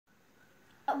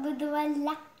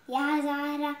Abdullah, Ya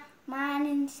Zahra,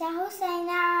 Maninsa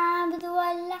Husaina,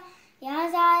 Abdullah, Ya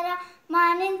Zahra,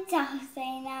 Maninsa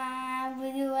Husaina,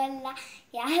 Abdullah,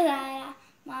 Ya Zahra,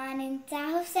 Maninsa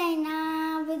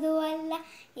Husaina, Abdullah,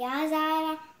 Ya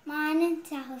Zahra,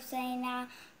 Maninsa Husaina.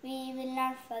 We will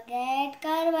not forget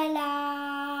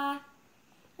Karbala.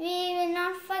 We will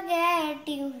not forget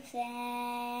you,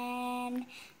 Hussain.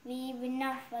 We will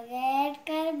not forget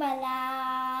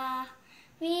Karbala.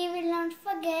 We will not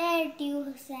forget you,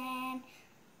 Hussain.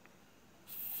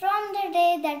 From the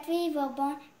day that we were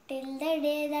born till the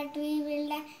day that we will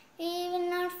die, we will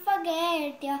not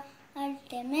forget your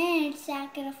ultimate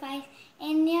sacrifice.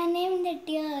 In your name the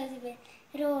tears will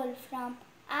roll from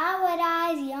our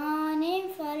eyes. Your name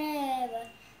forever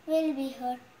will be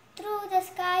heard through the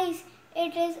skies.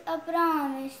 It is a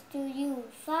promise to you,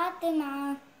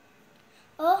 Fatima.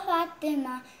 Oh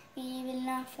Fatima, we will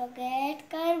not forget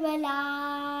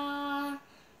Karbala.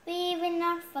 We will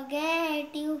not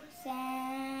forget you,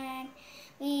 Hussain.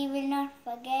 We will not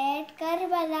forget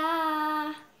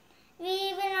Karbala.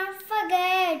 We will not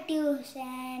forget you,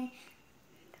 Hussain.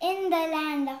 In the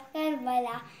land of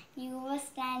Karbala, you were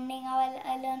standing all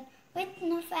alone with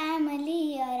no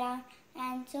family around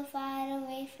and so far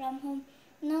away from home.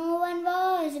 No one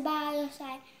was by your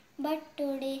side, but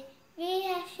today we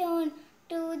have shown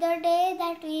to the day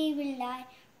that we will die.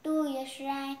 To your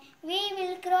shrine we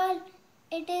will crawl.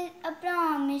 It is a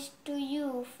promise to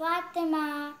you,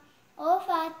 Fatima. Oh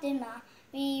Fatima,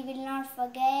 we will not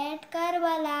forget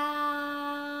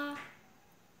Karbala.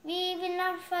 We will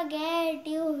not forget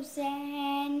you,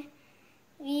 Hussain.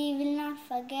 We will not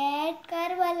forget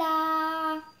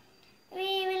Karbala.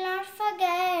 We will not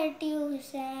forget you,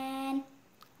 Hussain.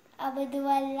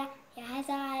 Abdullah, Ya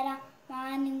Zahra,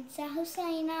 Maninsa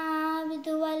Husaina,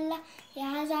 Abdullah,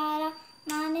 Ya Zahra,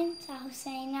 Maninsa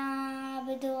Husaina,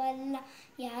 Abdullah,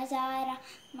 Ya Zahra,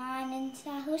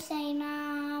 Maninsa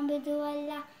Husaina,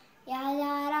 Abdullah, Ya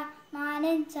Zahra,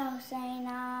 Maninsa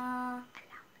Husaina.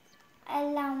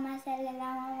 Allahumma salli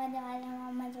ala Muhammad wa ala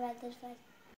Muhammad wa